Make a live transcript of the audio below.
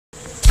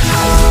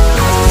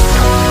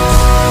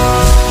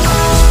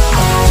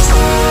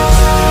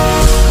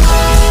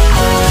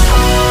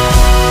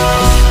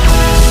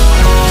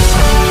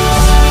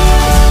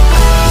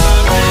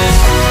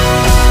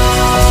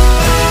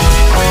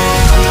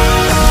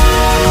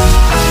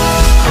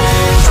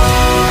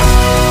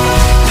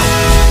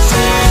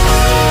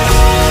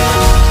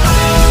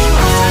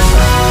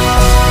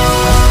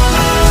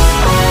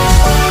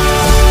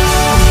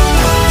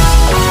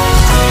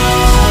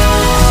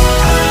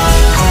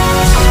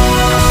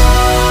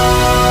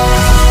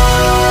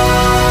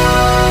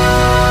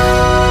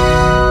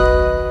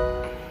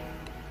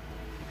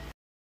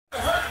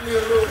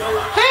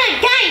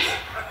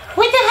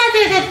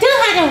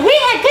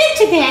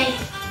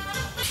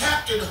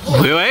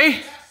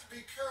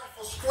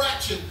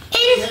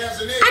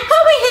I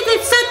probably hit the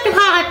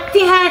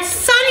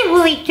Sonic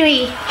Movie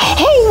 3.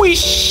 Holy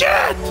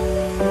shit!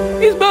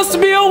 He's supposed to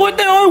be on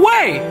the other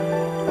way.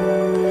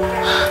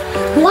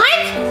 What?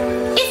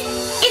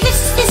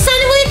 Is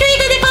Sonic Movie 3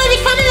 gonna be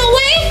coming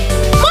away?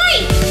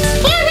 Wait,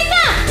 wake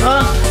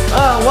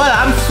up! What?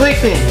 I'm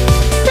sleeping.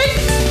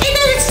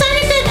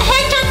 Sonic the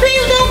Hedgehog 3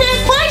 was over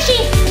there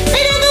crashing.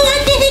 I don't know what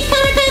did he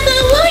come to the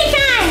movie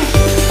time.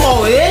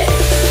 Oh, it is?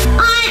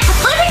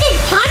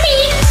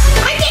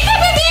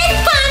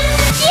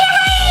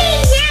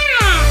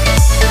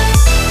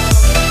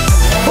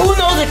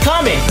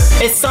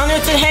 Is Sonic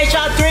the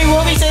Hedgehog 3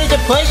 movies in the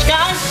push,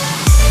 guys?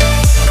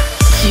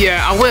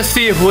 Yeah, I want to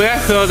see if we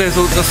heard this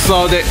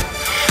saw that.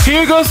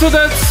 Here goes to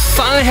the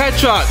Sonic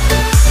Hedgehog.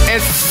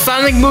 It's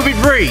Sonic Movie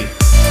 3.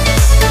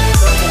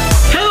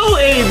 Hello,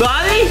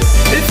 everybody.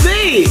 It's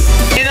me.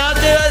 And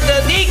the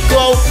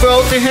Negro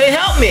bro to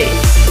help me.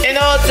 And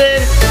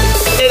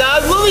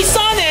movie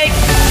Sonic.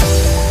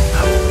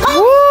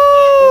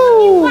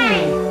 Woo!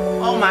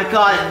 Oh my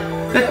God.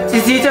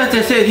 Is he just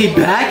said he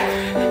back?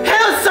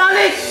 Hello,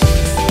 Sonic.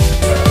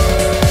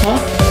 Huh?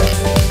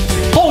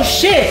 Oh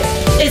shit!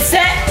 Is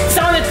that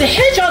Sonic the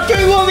Hedgehog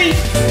 3 movie?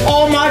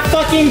 Oh my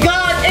fucking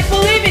God! I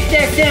believe it,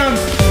 that's him!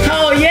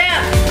 Oh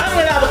yeah! I'm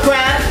gonna have a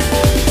crap!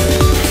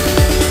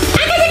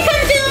 I'm gonna come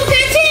to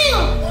there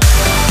too!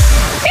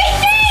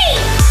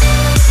 Hey!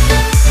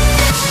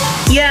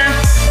 Yeah,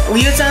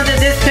 we use under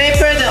this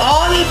paper, the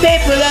only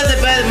paper left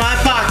in my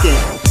pocket.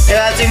 And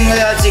I think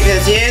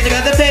here, they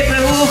got the paper,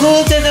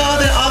 who did the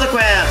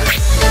autograph?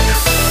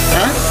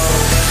 Huh?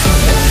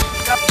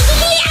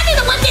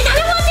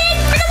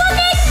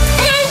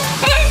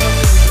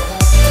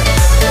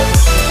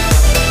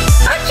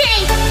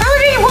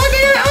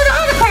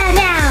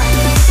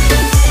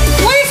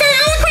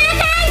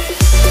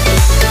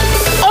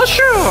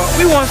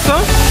 We want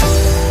some.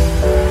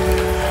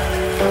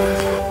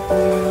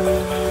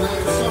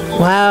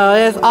 Wow,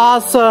 that's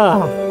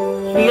awesome.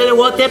 You gotta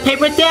walk that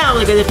paper down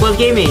like it was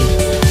gave me.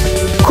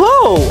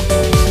 Cool.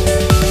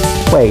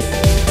 Wait,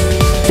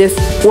 this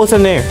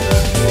wasn't there.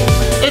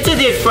 It's a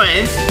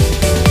difference.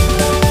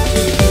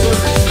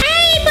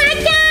 Hey,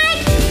 bad guy.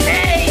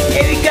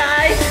 Hey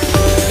guys.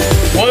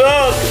 What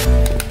up?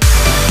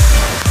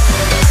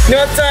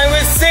 No time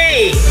to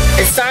see.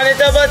 It's time to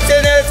double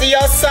to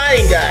your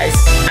signing, guys.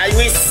 As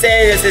we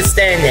said, to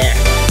stand there.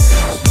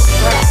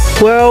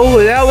 Well,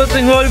 that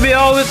wasn't going to be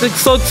always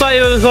so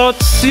excited to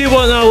see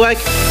one like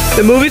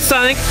the movie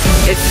Sonic.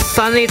 It's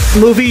Sonic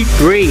Movie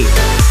 3.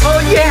 Oh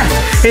yeah,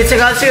 it's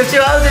about to the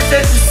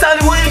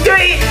Sonic Movie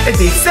 3. It's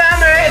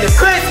December, it's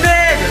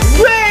Christmas, it's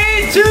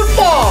way too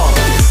fall.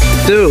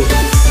 Dude,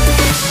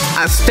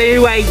 I stay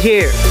right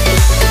here.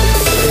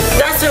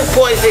 That's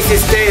important thing to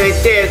stay right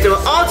there. So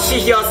all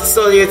she also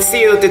saw you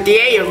see the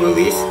theater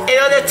movies and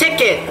on the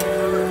ticket.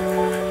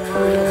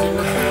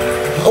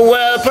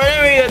 Well,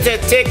 apparently the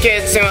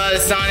tickets to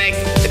Sonic.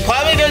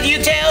 Probably the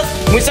details.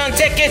 We some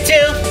ticket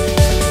too.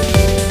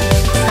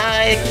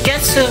 I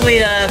guess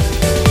we after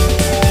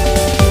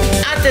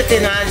the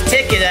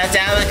ticket that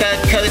I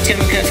could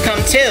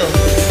come too.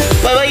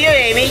 What about you,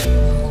 Amy?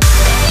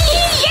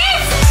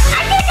 Yes,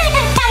 I'm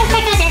gonna come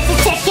pick up the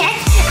ticket.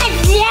 I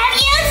love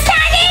you,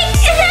 Sonic.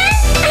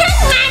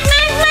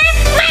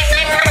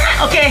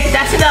 Okay,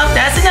 that's enough.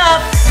 That's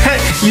enough.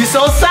 You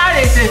so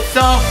silent,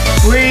 so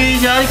we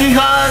just keep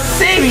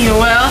saving you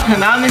well,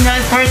 and I'm a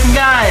nice person,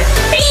 guys.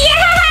 Yeah,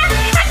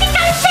 I can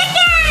come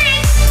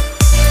ticket.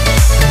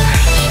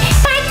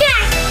 Bad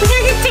guy, we're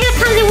gonna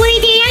come to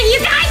Woody there.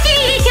 You guys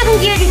need to come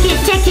here to get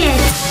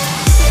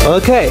tickets.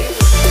 Okay.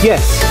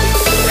 Yes.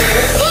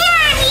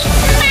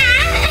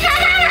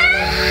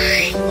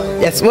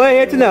 That's what I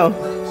had to know.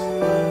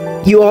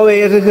 You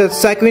always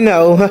exactly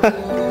know.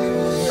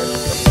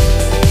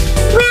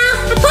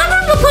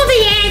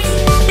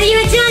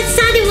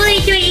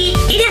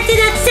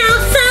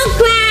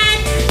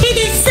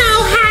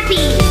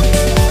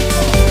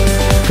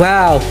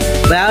 Wow,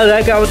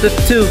 that guy with the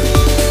two.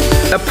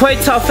 A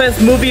Playtime fans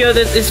movie of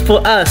this is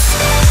for us.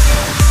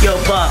 Yo,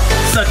 Bob,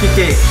 suck your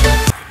dick.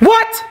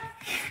 What?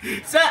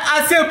 So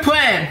I still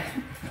playing.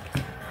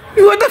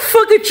 What the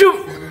fuck did you?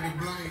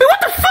 What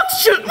the fuck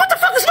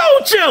is wrong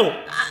with you?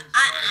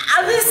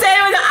 I'm just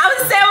saying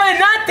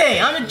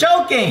nothing. I'm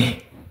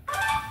joking.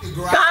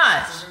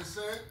 God,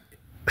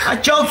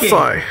 I'm joking.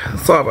 Sorry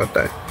about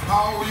that.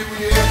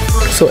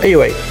 So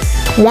anyway,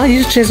 why did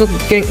you change the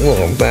game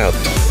about?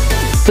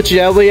 But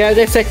you know, yeah,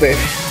 exactly.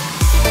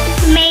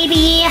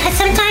 Maybe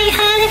sometimes you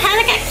have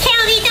like a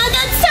candy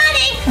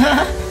Sonic.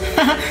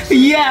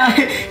 Yeah,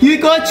 you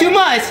got too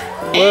much.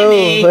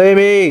 Amy.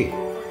 Amy.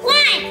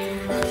 What?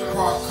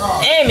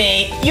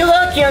 Amy, you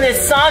look on the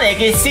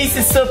Sonic and see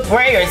some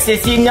prayers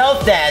since you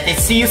know that. They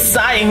see you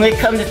signing when it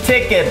comes to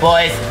ticket,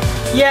 boys.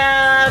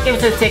 Yeah, I'll give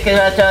it the ticket.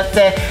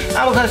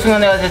 I'm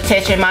going to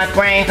teach my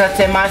brain,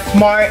 my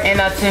smart, and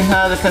I'm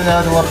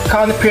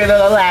going to period of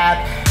the lab,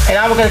 and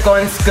I'm going to go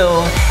in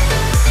school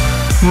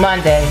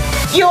Monday.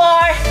 You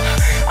are?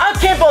 I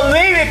can't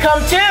believe you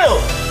come too.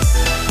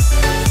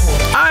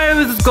 I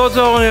I just go to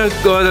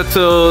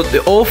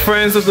the old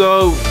friends to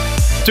go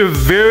to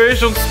various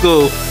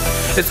school.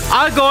 It's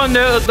I go on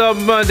there the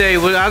Monday,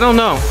 but I don't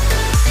know.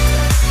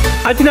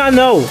 I did not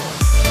know.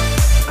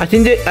 I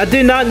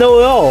did not know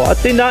at all. I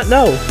did not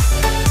know.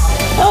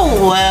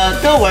 Oh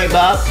well, don't worry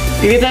about it.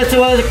 You just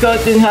want to go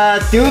to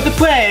do the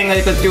play, I'm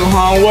gonna go do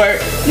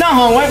homework. Not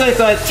homework, I'm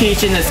gonna go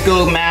teach in the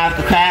school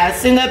math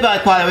class, and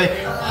that's part of it.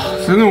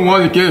 I don't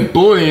want to get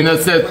bullied,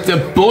 that's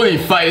the bully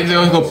fight, and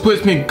they're gonna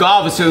push me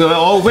garbage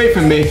all away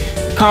from me.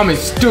 Call me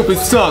stupid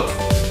suck.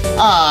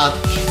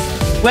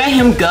 Let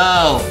him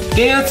go.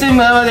 Get him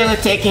over there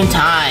taking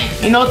time.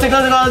 You know, to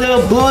go to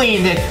little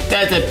bullying,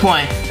 that's the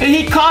point. And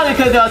he called it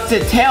because to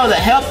Tails to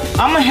help.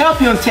 I'm gonna help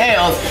him,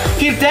 Tails.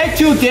 He's that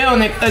two down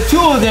there, two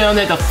of them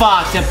there, the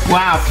fox, the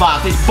brown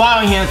fox. He's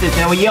bothering him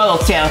with yellow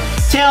tail.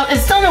 Tails,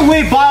 is something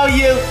really bother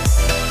you?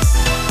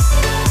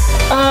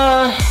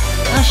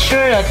 Not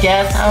sure, I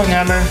guess. I don't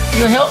remember.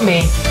 You help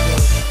me.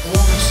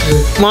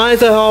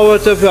 Mine's a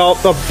hard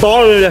about the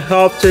bother to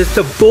help is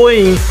the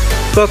bullying.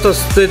 But the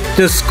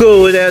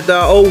school at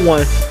the old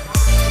one.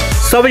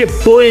 Somebody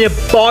bullying the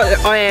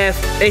my ass.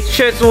 They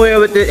checked away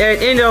with the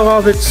end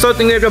of it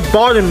something that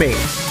bothered me.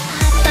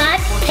 But I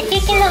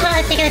think you know how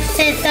I think it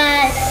says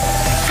I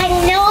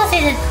know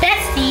it's the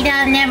best feed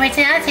on them, but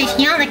that's this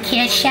younger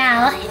kid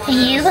shall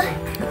you.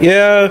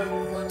 Yeah,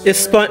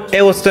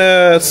 it was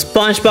the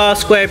SpongeBob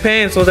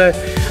SquarePants, so that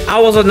I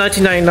was in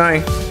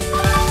 1999.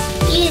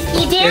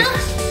 You do?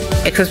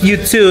 Except you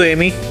too,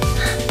 Amy.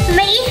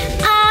 Me?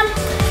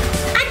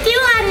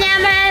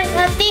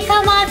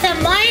 Come on, the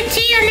more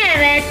to your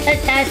nervous, but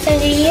that's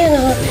what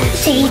you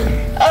see.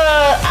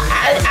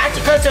 I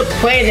got to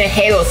play in the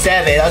Halo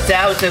 7.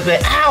 I was a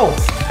bit, ow!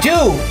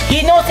 Dude,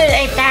 he knows it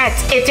ain't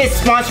facts. It's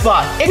just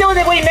SpongeBob. He knows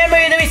that we remember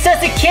that he's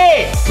just a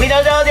kid. We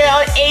don't know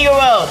that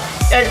 8-year-old,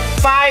 a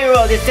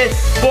 5-year-old is just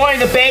born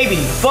the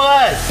baby for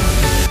us.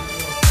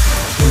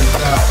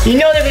 You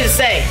know what I'm gonna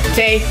say,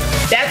 see?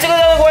 That's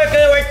gonna work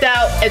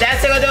out, and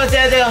that's gonna do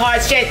the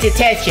hard shit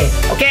detention,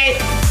 okay?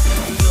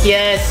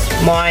 Yes,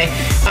 my.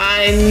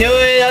 I knew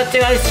it. I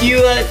think it's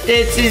you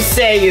to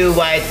say you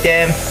right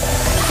then.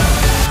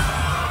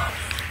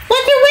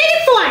 What you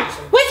waiting for?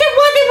 What's the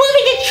Wonder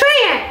Woman the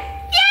trailer?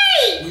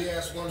 Yay! We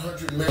asked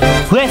 100 men.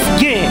 Let's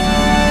get it.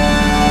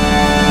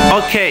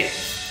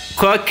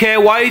 Okay,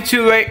 why did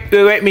you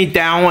let me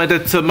down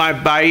to my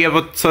body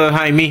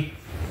behind me?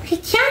 He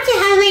tried to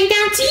hurry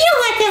down to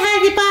you at the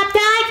Harry Bob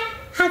died.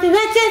 Happy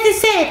birthday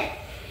said.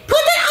 Put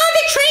it on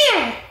the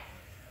trailer.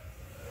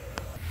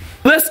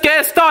 Let's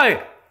get started!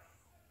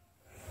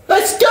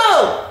 Let's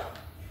go!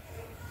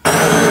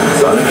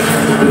 Sonic,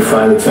 you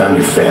finally found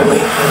your family.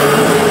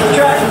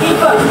 Try to keep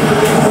up. I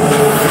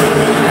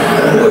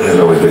know it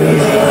hasn't always been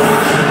easy,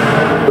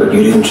 but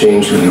you didn't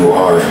change who you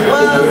are.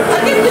 Well,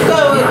 I think the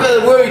guy was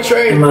the worry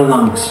train. In my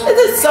lungs. Is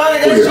it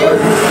Sonic? That's you? Yep,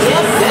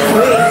 that's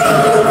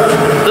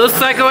me. Looks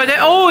like right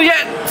there. Oh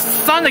yeah,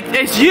 Sonic,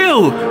 it's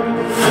you!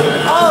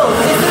 Oh,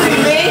 this is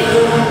me?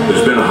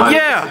 There's been a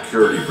high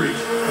security breach.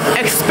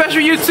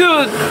 Especially you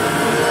too,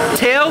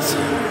 Tails.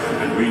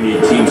 And we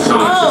need Team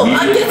Sonic's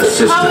immediate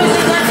assistance. How is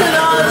it that's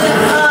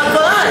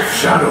for us?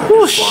 Shadow.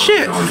 Oh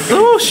shit!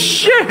 Oh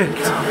shit!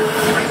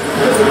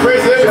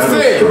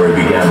 Shadow's story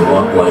began a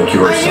lot like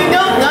yours. You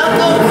know,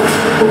 Knuckles.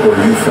 But where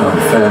you found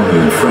family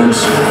and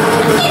friends.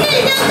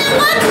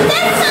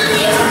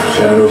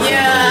 Shadow.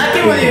 Yeah, I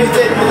can really use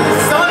it.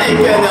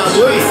 Sonic and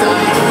Louis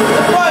Sonic.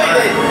 The point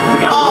is,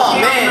 oh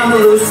man,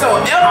 this is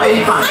so epic.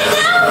 I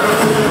know!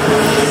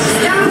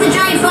 Start with the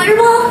giant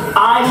fireball?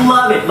 I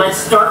love it. Let's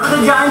start with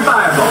a giant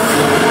fireball.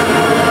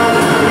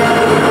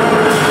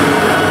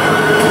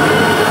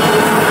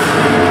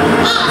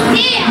 Oh,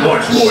 yeah!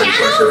 Much more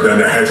impressive than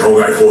the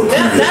hedgehog I fought.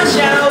 That's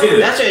Shadow.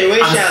 That's right,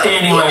 where's I'm Shadow?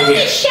 standing right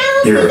here.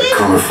 You're a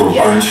colorful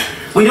bunch.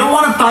 We don't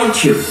want to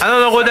fight you. I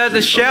don't know what that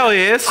the shell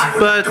is,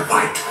 but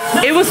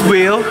it was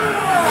real.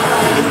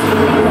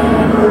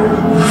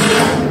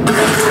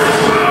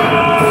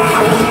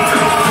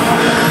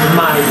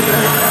 My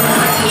turn.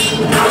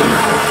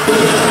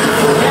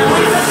 Man,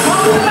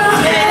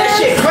 that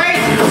shit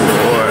crazy.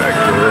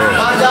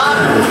 Hot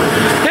dog?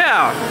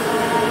 Yeah.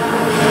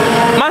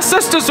 My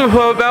sisters were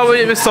heard about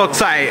it. It was so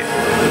excited.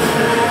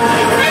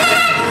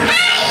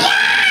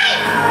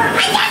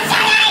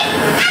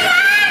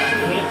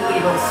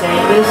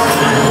 Saying this,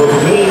 but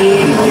we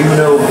need you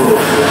know who.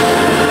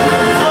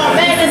 Oh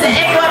man, there's an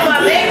egg on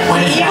my leg.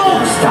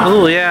 Evil? Stop.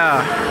 Oh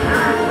yeah.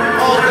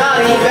 Oh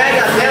god, he bad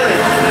guy Billy.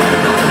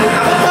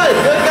 I'm gonna call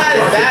it good guy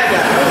and bad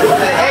guy. Who's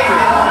the egg?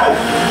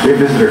 Hey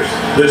visitors.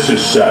 This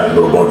is sad,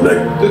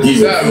 Robotnik. This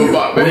is sad,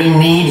 Robotnik. We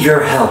need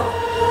your help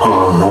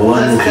on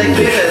one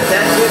condition.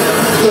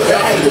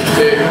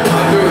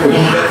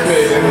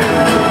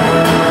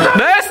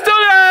 Let's do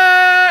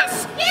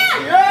this!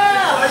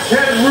 Yeah! I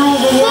can't rule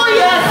the world. Oh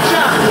yeah,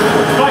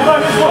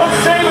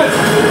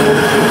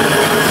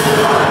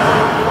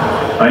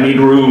 I need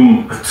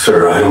room.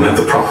 Sir, I don't have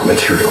the proper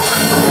materials.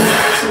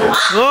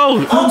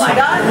 Oh! Oh my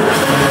god!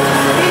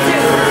 He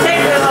just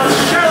take the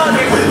shirt off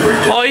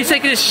here. Oh, he's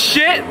taking his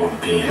shit?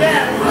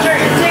 Yeah, sure,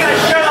 take a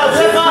shirt off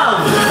flip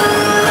off!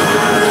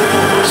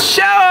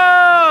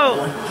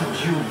 Show! What did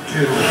you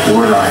do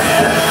when I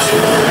had to?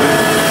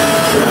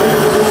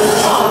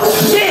 Oh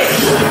shit!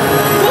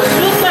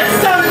 Looks like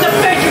someone's a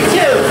picture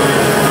too!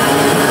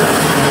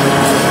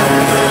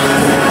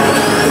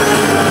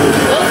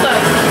 Looks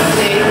like,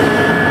 see?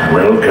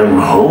 Welcome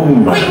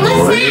home, my Wait, what's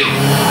boy. that?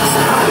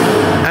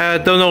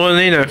 I don't know what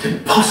either.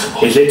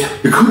 Impossible. Is it?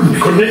 You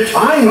couldn't it?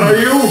 Are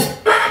you?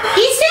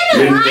 He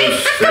said In alive? this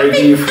I'm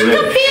saggy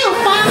confused,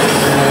 Bob.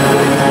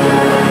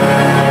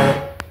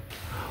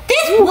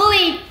 This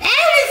movie,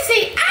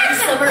 honestly,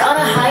 awesome. Summer on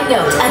a high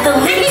note at the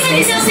latest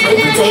Macy's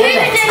Labor Day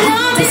event.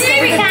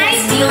 Discover the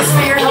best deals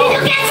for your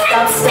home.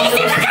 Stop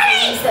spending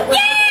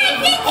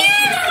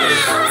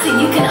so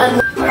you can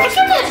unlock. I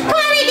should have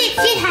probably this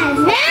shit has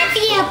left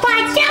you,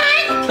 but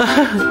John.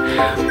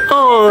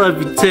 Oh,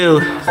 love you too.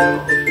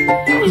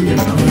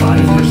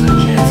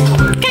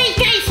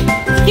 Guys,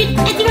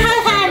 you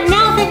have had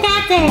now that the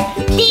thing,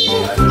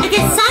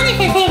 the Sonic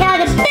has taken out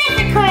the best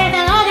record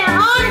of all the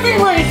awesome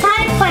movie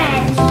Sonic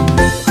fans.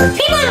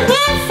 People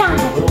love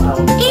Sonic.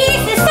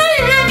 It's the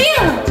Sonic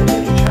review.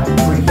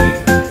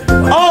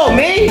 Oh,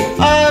 me?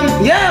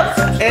 Yeah.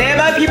 And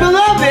my people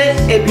love it.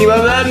 If people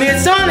love me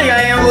as Sonic,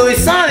 I am Louis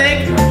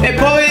Sonic. It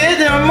probably is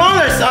a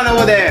Mother Son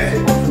over there.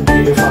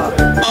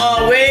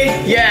 Oh,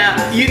 wait? Yeah.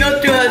 You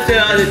don't do the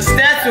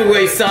stats with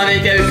Louis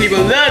Sonic that people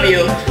love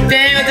you.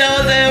 Then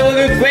those will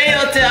be great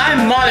until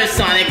I'm Mother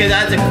Sonic,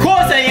 because of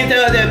course I am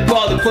the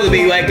pull the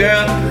big white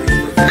girl.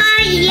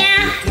 Oh,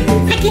 yeah.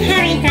 I can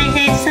have you guys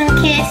have some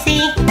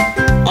kissy.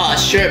 Oh,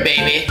 sure,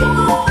 baby.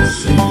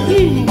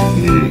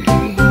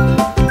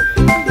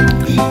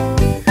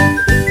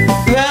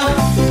 Well,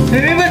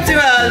 remember to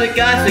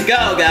guys to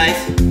go, guys.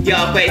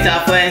 Y'all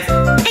Playtime friends. I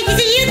can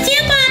see you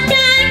too, Bob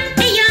John.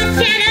 Hey, y'all,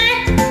 Shadow.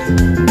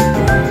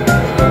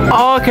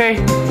 Oh, okay.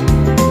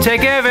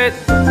 Take care of it.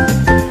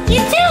 You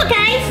too,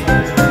 guys.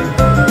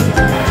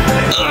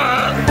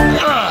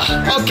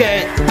 Okay.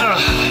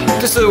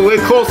 This is way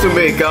close to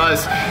me,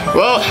 guys.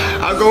 Well,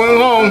 I'm going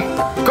home.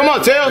 Come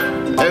on, Tails.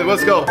 Hey,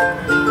 let's go.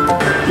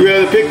 You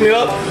ready to pick me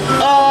up?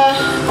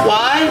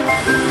 Why?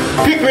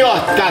 Pick me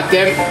up,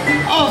 goddammit.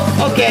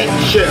 Oh, okay.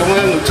 Shit, I won't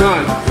have no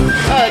time.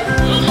 Alright.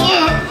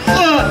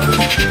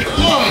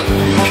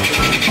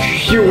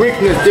 You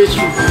weakness, bitch. I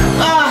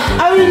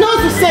already know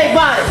what to say,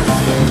 bye.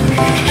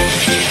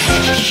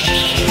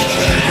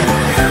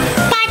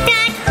 Bye,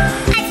 Dad.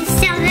 I just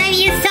so love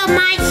you so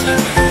much.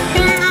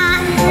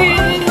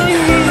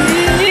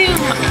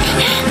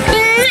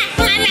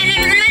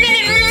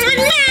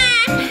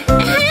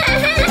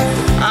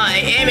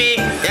 Alright, Amy,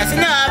 that's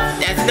enough.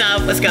 That's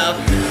enough. Let's go.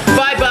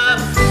 Bye, Bob.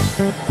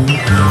 See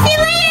you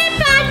later,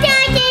 Bob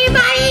Dad,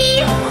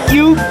 everybody.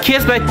 You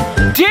kissed my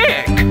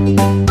dick.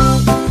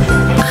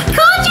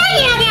 Cold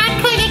you that I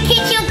couldn't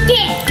kiss your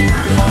dick.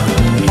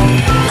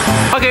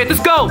 Okay,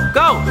 let's go.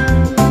 Go.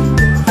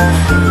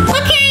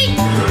 Okay.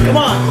 Come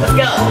on, let's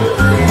go.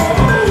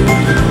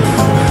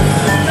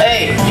 Hey,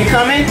 you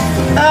coming?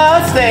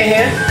 I'll stay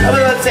here. I'm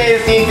gonna stay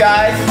with you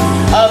guys.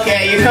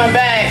 Okay, you come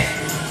back.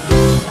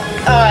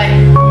 Alright.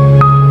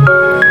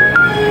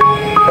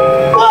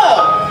 Whoa!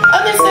 I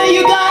didn't say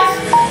you guys.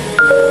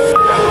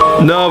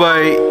 No,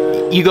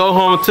 but you go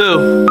home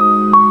too.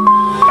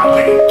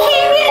 Can't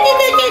really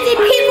look at the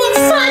people,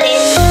 Sonic.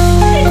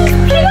 It's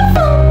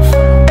beautiful.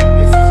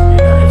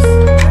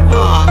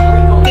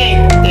 Aw,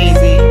 thanks,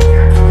 Daisy.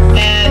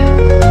 And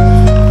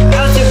I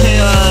was just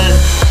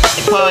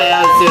probably I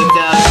was just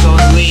going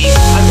to leave.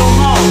 I go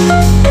home.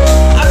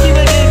 I'll keep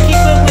it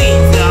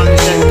weeks down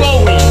and go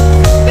week.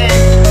 Then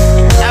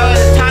I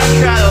was time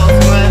travel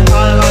when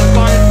I was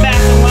going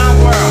fast around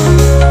the world.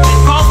 And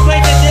cosplay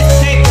to this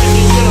paper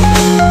is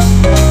beautiful.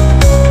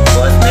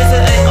 What's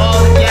missing in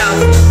all the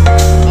galaxies?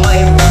 All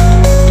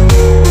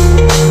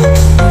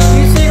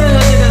you see when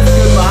I did us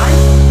goodbye?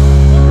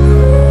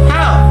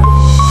 How?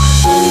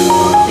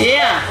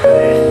 Yeah,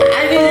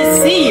 I didn't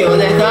see you.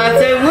 That's why I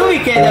said when we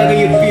can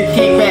you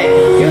came back.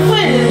 Your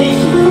friend is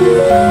teaching.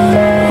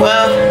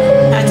 Well,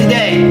 not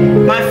today.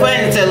 My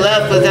friend is a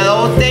love for that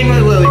old thing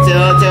with Louis.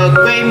 The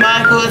great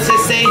Michael is to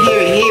say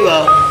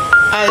hero.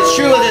 As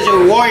true as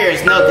a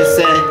warrior's note to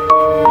say.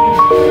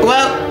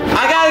 Well,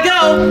 I gotta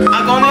go.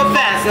 I'm going up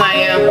fast than I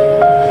am.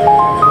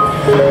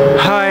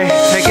 Hi,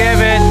 take care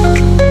of it.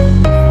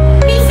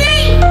 Be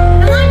safe. I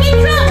won't get in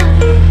trouble.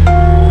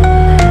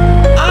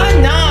 I'm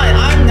not.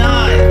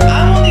 I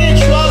won't get in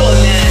trouble,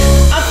 man.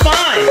 I'm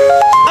fine.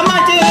 I'm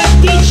not doing to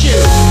teach you.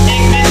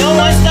 And no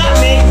one stop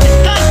me.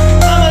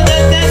 I'm a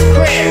that's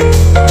career.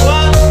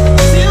 Well,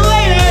 see you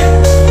later.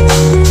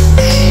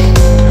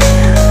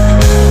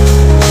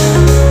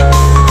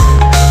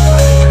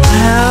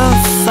 Well,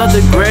 such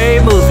a great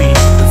movie,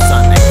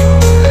 Sonic.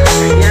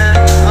 Yeah,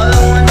 other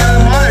one the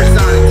Mother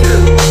Sonic too.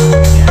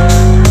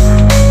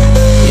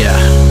 Yeah.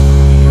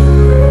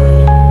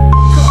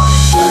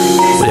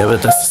 Whatever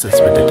this is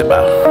predicted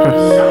about.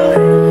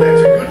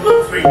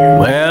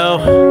 Well,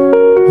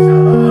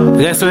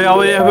 I guess we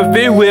already have a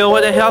big wheel.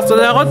 What the hell's the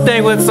other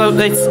thing with some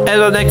next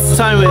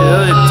time we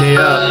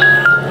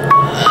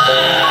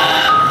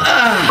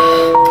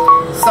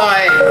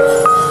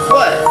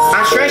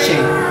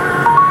stretching.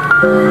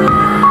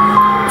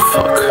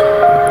 Fuck.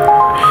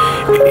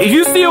 If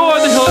you see all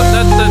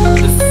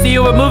see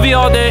a movie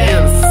all day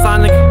in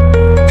Sonic,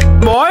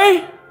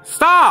 boy,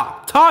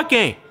 stop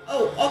talking.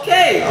 Oh,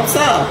 okay, I'm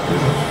sorry.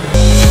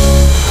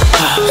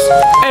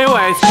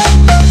 Anyways,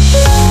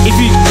 if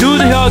you do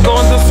the hill, go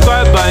on the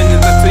subscribe button.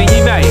 That's what you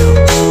need value.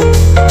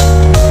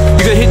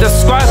 You can hit the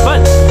subscribe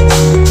button,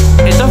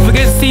 and don't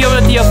forget to see you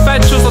at the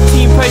Adventures of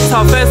Team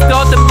Playtime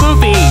Festival, the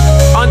movie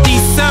on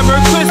December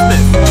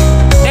Christmas,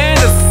 and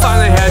the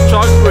Sonic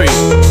Hedgehog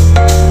 3.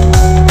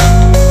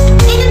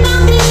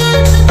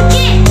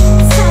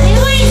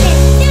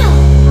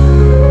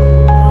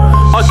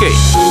 Okay,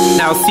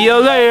 now see you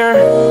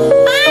later.